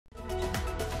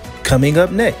Coming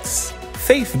up next,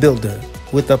 Faith Builder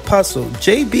with Apostle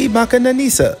J.B.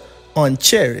 Makananisa on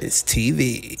Charis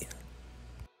TV.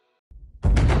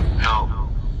 Now,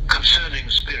 concerning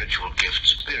spiritual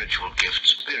gifts,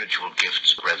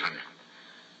 brethren,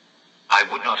 I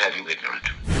would not have you ignorant.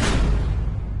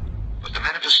 But the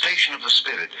manifestation of the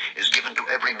Spirit is given to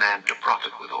every man to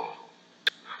profit withal.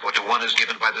 For to one is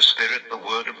given by the Spirit the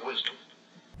word of wisdom.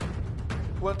 If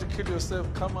you want to kill yourself,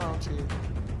 come out here.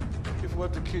 If you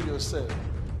want to kill yourself,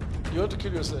 you want to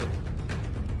kill yourself.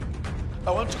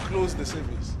 I want to close the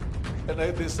service. And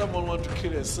there's someone want to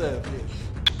kill yourself here.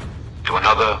 To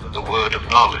another, the word of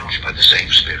knowledge by the same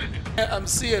Spirit. I'm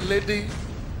seeing a lady,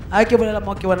 they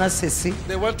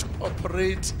want to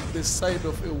operate the side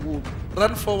of a womb.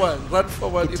 Run forward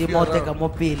if you are around. I'll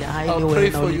pray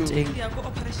for you.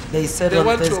 They said They on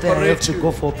want to Thursday I have operate to you.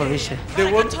 go for operation.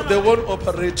 They won't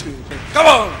operate you. Come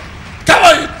on,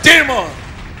 you demon!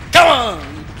 Come on,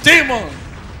 you demon!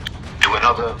 To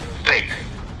another, faith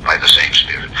by the same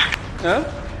Spirit. Huh?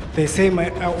 They say we're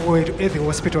at the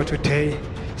hospital today,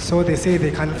 so they say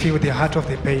they can feel the heart of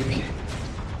the baby.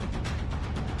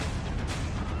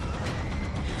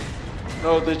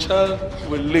 No, the child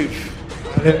will live.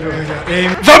 Hallelujah.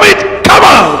 Amen. Vomit! Come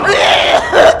on!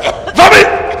 Vomit!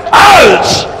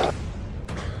 Out!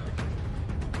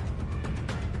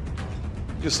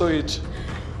 You saw it.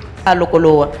 And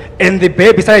the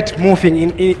baby started moving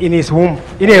in his womb,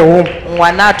 in a womb.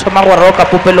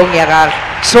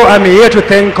 So I'm here to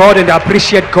thank God and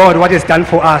appreciate God what He's done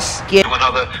for us. To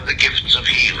another, the gifts of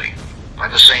healing by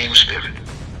the same Spirit.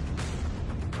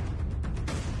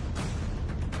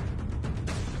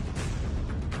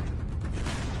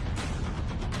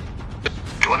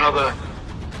 To another,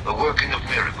 the working of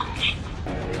miracles.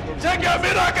 Take your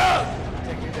miracle!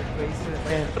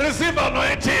 Receive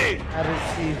anointing! I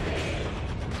receive.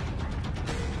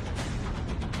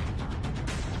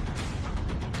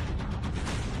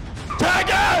 Take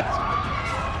it!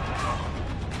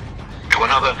 To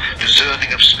another,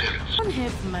 discerning of spirits. Don't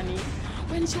have money.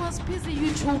 When she was busy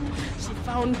YouTube, she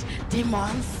found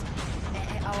demons,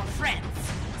 our friends,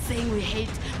 saying we hate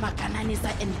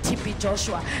Makananisa and TP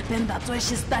Joshua. Then that's why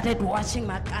she started watching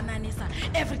Makananisa.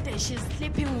 Every day she's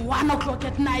sleeping 1 o'clock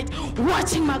at night,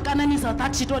 watching Makananisa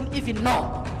that she don't even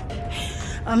know.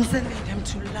 I'm sending them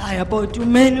to lie about you,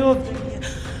 many of them here.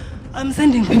 I'm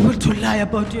sending people to lie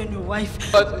about you and your wife.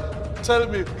 But tell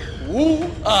me, who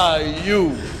are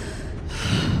you?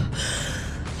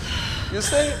 You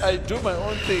say I do my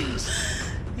own things.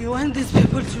 You want these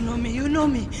people to know me. You know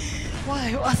me. Why are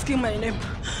you asking my name?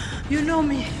 You know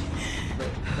me.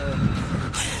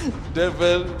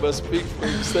 Devil must speak for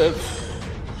himself.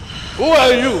 Who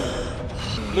are you?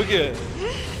 Look here.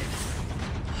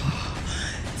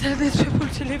 Tell these people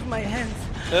to leave my hands.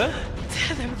 Huh?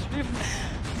 Tell them to leave my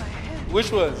hands.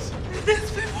 Which ones?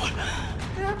 These people.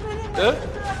 They are burning my Huh?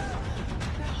 hands. They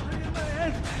are holding my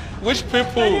hands. Which Burning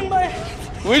people? my hands.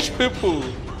 Which people?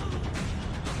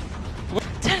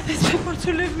 Tell these people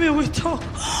to leave me. We talk.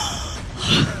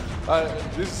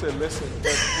 This is a lesson,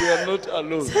 but we are not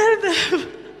alone. Tell them.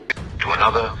 To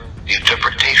another, the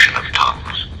interpretation of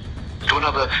tongues. To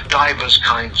another, divers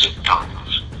kinds of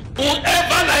tongues.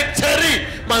 Whoever like Terry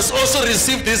must also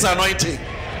receive this anointing.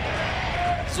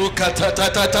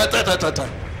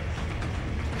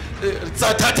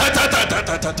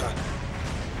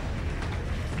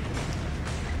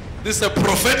 This is a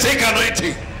prophetic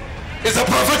anointing. It's a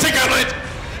prophetic anointing.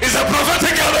 It's a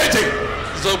prophetic anointing.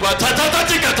 So,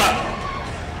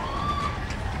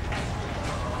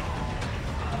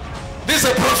 this is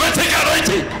a prophetic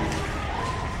anointing.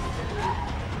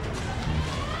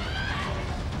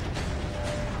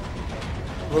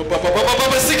 Look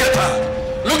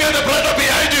at the brother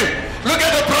behind you. Look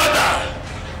at the brother.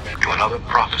 To another,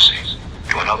 prophecies.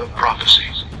 To another,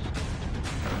 prophecies.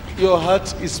 Your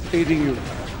heart is paining you.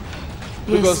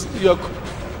 Because you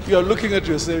are looking at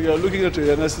yourself, you are looking at your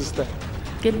younger sister.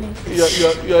 You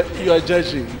are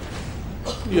judging.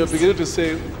 You are beginning to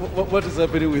say, what is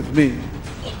happening with me?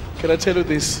 Can I tell you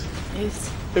this?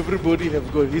 Yes. Everybody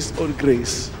have got his own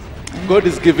grace. God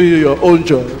is giving you your own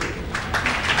joy.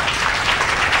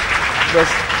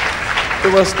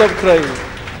 You must stop crying.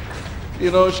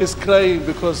 You know, she's crying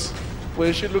because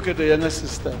when she look at the younger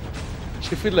sister,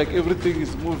 she feel like everything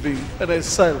is moving. And I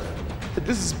said,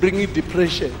 this is bringing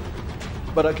depression.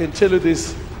 But I can tell you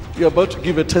this, you're about to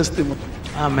give a testimony.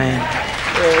 Amen.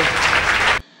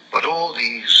 But all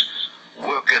these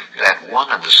worketh that one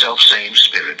and the selfsame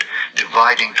Spirit,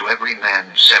 dividing to every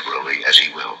man severally as he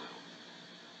will.